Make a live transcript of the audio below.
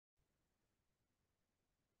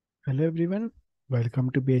Hello everyone,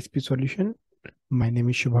 welcome to BISP Solution. My name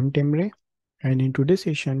is Shubham Temre, and in today's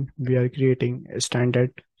session we are creating a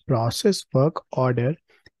standard process work order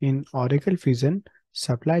in Oracle Fusion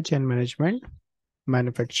Supply Chain Management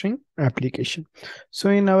Manufacturing application.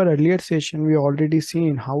 So in our earlier session we already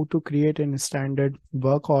seen how to create a standard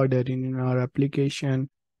work order in our application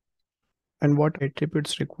and what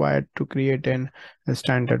attributes required to create a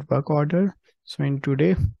standard work order. So in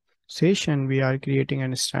today's session, we are creating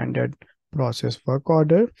a standard process work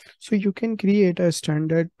order. So you can create a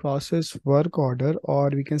standard process work order, or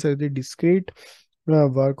we can say the discrete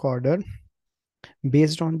work order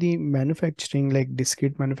based on the manufacturing, like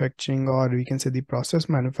discrete manufacturing, or we can say the process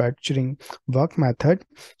manufacturing work method.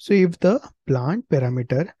 So if the plant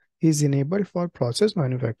parameter is enabled for process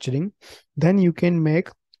manufacturing, then you can make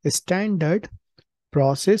a standard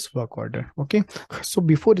process work order. Okay, so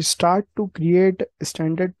before we start to create a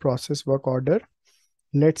standard process work order,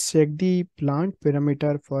 let's check the plant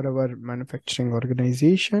parameter for our manufacturing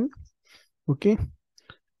organization. Okay,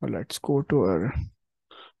 well, let's go to our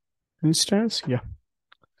instance. Yeah,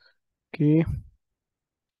 okay,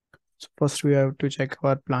 so first we have to check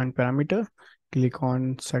our plant parameter. Click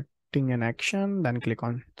on setting and action, then click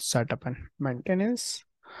on setup and maintenance.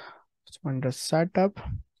 So under setup,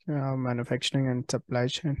 manufacturing and supply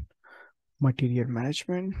chain material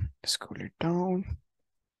management, scroll it down.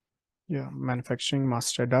 Yeah, manufacturing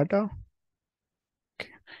master data.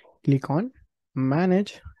 Okay. Click on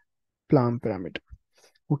manage plant parameter.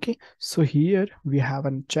 Okay, so here we have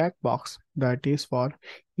a checkbox that is for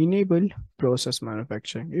enable process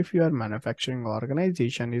manufacturing. If your manufacturing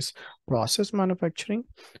organization is process manufacturing,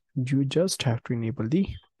 you just have to enable the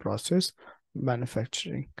process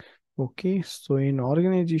manufacturing. Okay, so in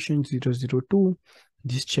organization 002,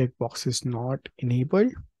 this checkbox is not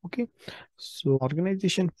enabled. Okay, so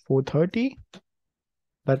organization 430,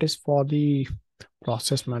 that is for the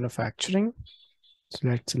process manufacturing. So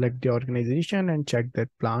let's select the organization and check the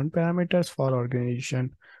plant parameters for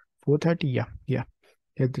organization 430. Yeah,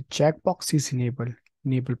 the checkbox is enabled.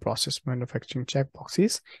 Enable process manufacturing checkbox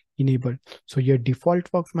is enabled. So your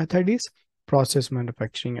default work method is process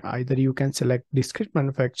manufacturing. Either you can select discrete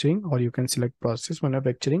manufacturing or you can select process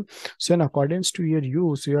manufacturing. So in accordance to your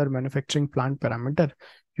use, your manufacturing plant parameter,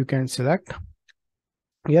 you can select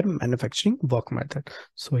your manufacturing work method.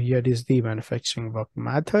 So here is the manufacturing work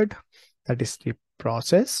method, that is the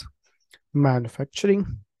process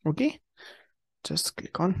manufacturing. Okay, just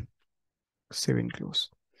click on save and close.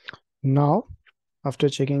 Now after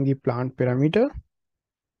checking the plant parameter,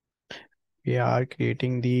 we are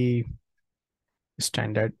creating the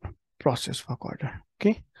standard process work order.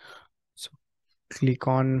 Okay, so click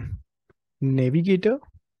on navigator.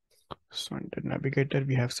 So under navigator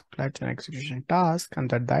we have supply chain execution task,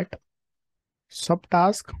 under that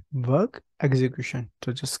subtask work execution.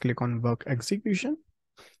 So just click on work execution.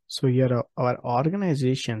 So here our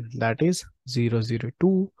organization, that is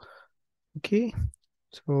 002. Okay,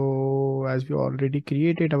 so as we already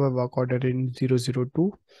created our work order in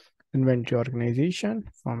 002 inventory organization,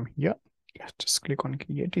 from here just click on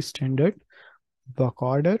create a standard work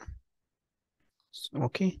order.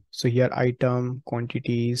 Okay, so here item,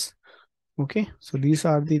 quantities. Okay, so these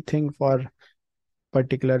are the thing for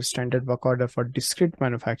particular standard work order for discrete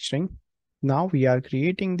manufacturing. Now we are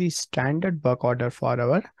creating the standard work order for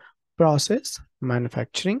our process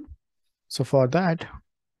manufacturing. So for that,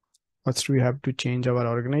 first we have to change our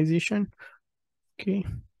organization. Okay,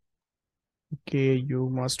 you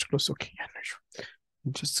must close. Okay,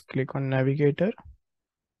 just click on navigator,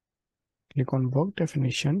 click on work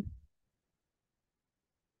definition,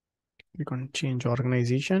 click on change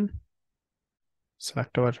organization,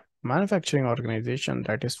 select our manufacturing organization,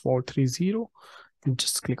 that is 430, and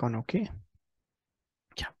just click on OK.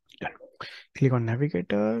 Yeah, done. Click on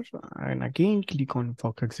navigator and again click on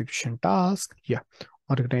work execution task. Yeah,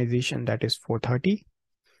 organization, that is 430.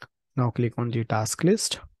 Now click on the task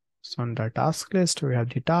list. So on the task list we have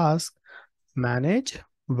the task manage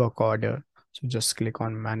work order. So just click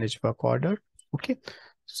on manage work order. Okay,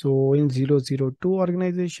 so in 002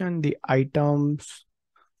 organization, the items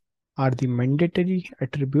are the mandatory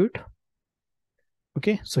attribute.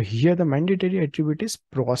 Okay, so here the mandatory attribute is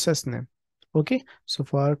process name. Okay, so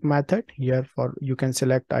for method here, for you can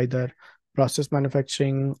select either process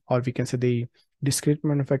manufacturing or we can say the discrete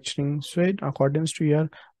manufacturing. So in accordance to your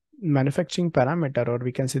manufacturing parameter, or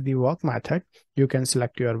we can say the work method, you can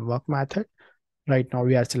select your work method. Right now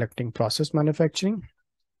we are selecting process manufacturing.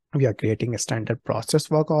 We are creating a standard process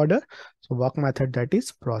work order. So work method, that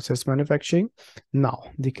is process manufacturing. Now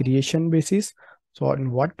the creation basis. So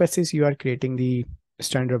on what basis you are creating the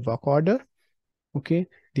standard work order? Okay,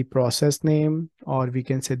 the process name, or we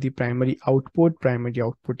can say the primary output. Primary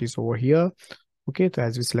output is over here. Okay, so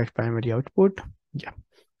as we select primary output,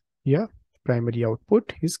 yeah, primary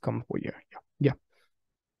output is come over here. Yeah,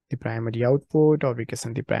 the primary output, or we can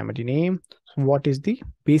send the primary name. So what is the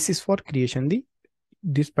basis for creation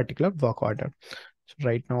this particular work order? So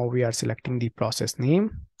right now we are selecting the process name.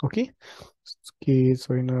 Okay,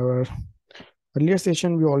 so in our earlier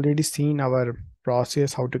session we already seen our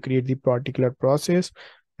process, how to create the particular process.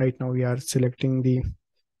 Right now we are selecting the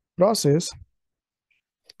process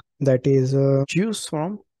that is juice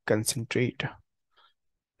from concentrate.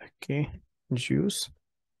 Okay, juice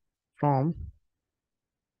from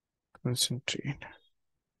concentrate.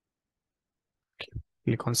 Okay.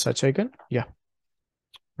 Click on search icon. Yeah,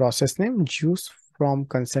 process name juice from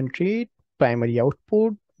concentrate. Primary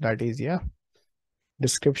output, that is, yeah,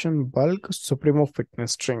 description bulk supremo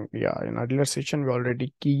fitness string. Yeah, in earlier session we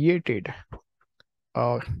already created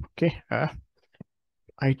okay,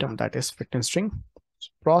 item that is fitness string.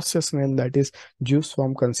 Process name that is juice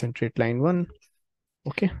from concentrate line 1.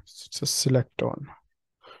 Okay, so select on,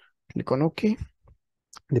 click on OK.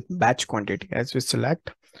 The batch quantity, as we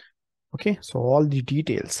select, okay, so all the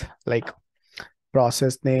details like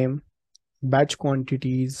process name, batch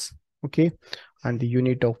quantities, okay, and the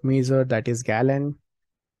unit of measure, that is gallon.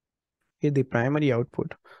 Okay, the primary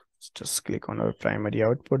output, just click on our primary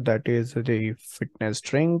output, that is the fitness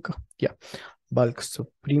drink. Yeah, bulk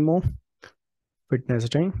supremo fitness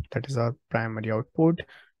drink, that is our primary output.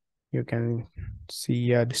 You can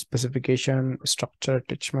see the specification, structure,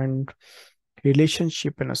 attachment,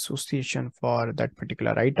 relationship and association for that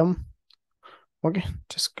particular item. Okay,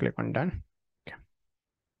 just click on done. Okay.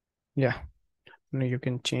 Yeah, now you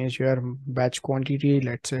can change your batch quantity,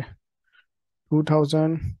 let's say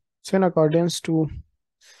 2000. So in accordance to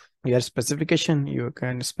your specification, you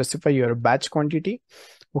can specify your batch quantity.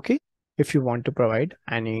 Okay, if you want to provide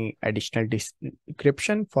any additional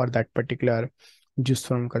description for that particular juice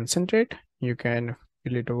from concentrate, you can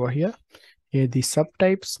fill it over here. Here the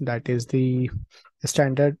subtypes, that is the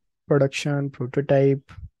standard, production,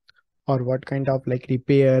 prototype, or what kind of like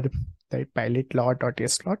repair, the pilot lot or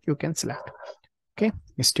test lot you can select. Okay,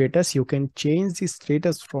 status, you can change the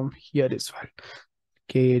status from here as well.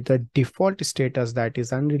 Okay, the default status, that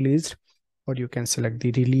is unreleased, or you can select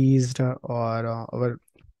the released or our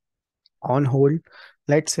on hold.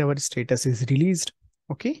 Let's say our status is released.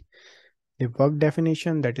 Okay, the work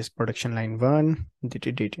definition, that is production line 1, the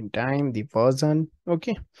date and time, the version.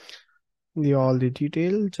 Okay, all the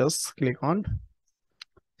detail, just click on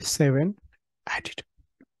save and edit.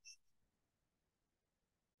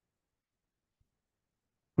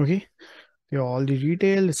 Okay, all the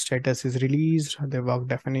detail, status is released, the work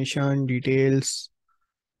definition, details.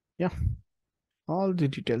 Yeah, all the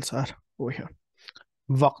details are over here.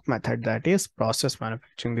 Work method, that is process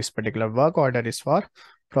manufacturing. This particular work order is for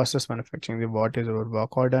process manufacturing. The what is our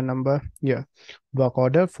work order number? Yeah, work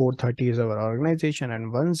order 430 is our organization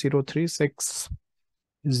and 1036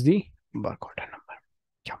 is the work order number.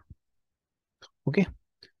 Yeah. Okay,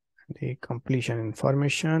 the completion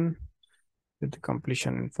information. With the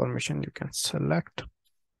completion information, you can select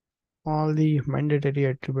all the mandatory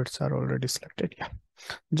attributes are already selected. Yeah,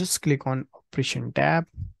 just click on operation tab.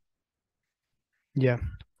 Yeah,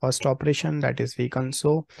 first operation, that is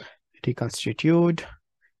reconsole, reconstitute.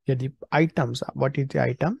 Yeah, the items, what is the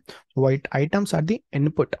item? What items are the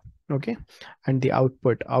input? Okay, and the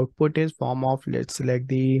output is form of, let's select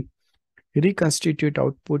the reconstitute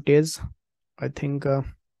output is, I think,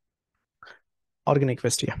 organic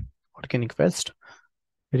waste. Yeah, organic waste.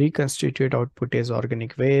 Reconstitute output is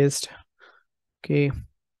organic waste. Okay,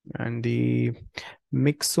 and the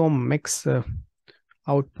mix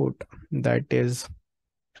output, that is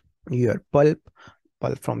your pulp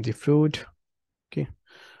from the fruit. Okay,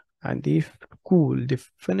 and the the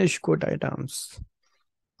finished good items,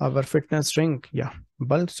 our fitness drink. Yeah,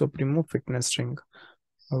 bulk supremo fitness drink,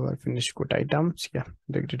 our finished good items. Yeah,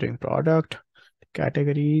 the drink product,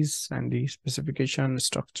 categories, and the specification,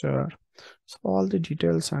 structure, so all the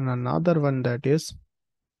details. And another one, that is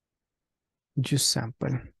juice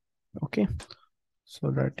sample. Okay, so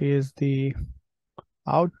that is the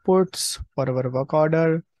outputs for our work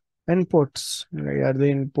order. Inputs, are the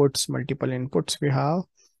inputs, multiple inputs we have,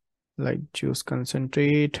 like juice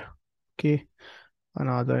concentrate. Okay,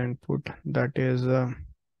 another input, that is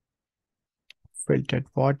filtered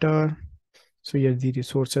water. So here the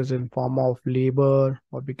resources in form of labor,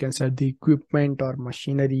 or we can say the equipment or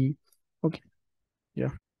machinery. Okay,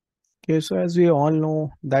 yeah. Okay, so as we all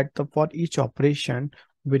know that for each operation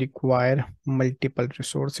we require multiple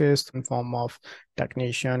resources in form of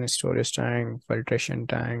technician, storage tank, filtration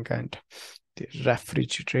tank, and the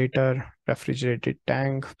refrigerated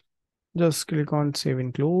tank. Just click on save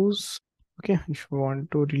and close. Okay, if you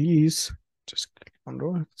want to release, just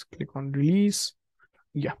click on release.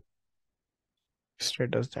 Yeah,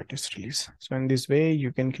 status that is release. So in this way,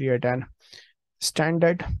 you can create an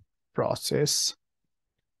standard process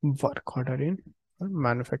work order in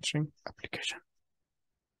manufacturing application.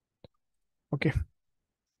 Okay,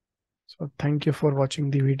 so thank you for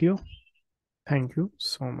watching the video. Thank you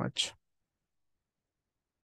so much.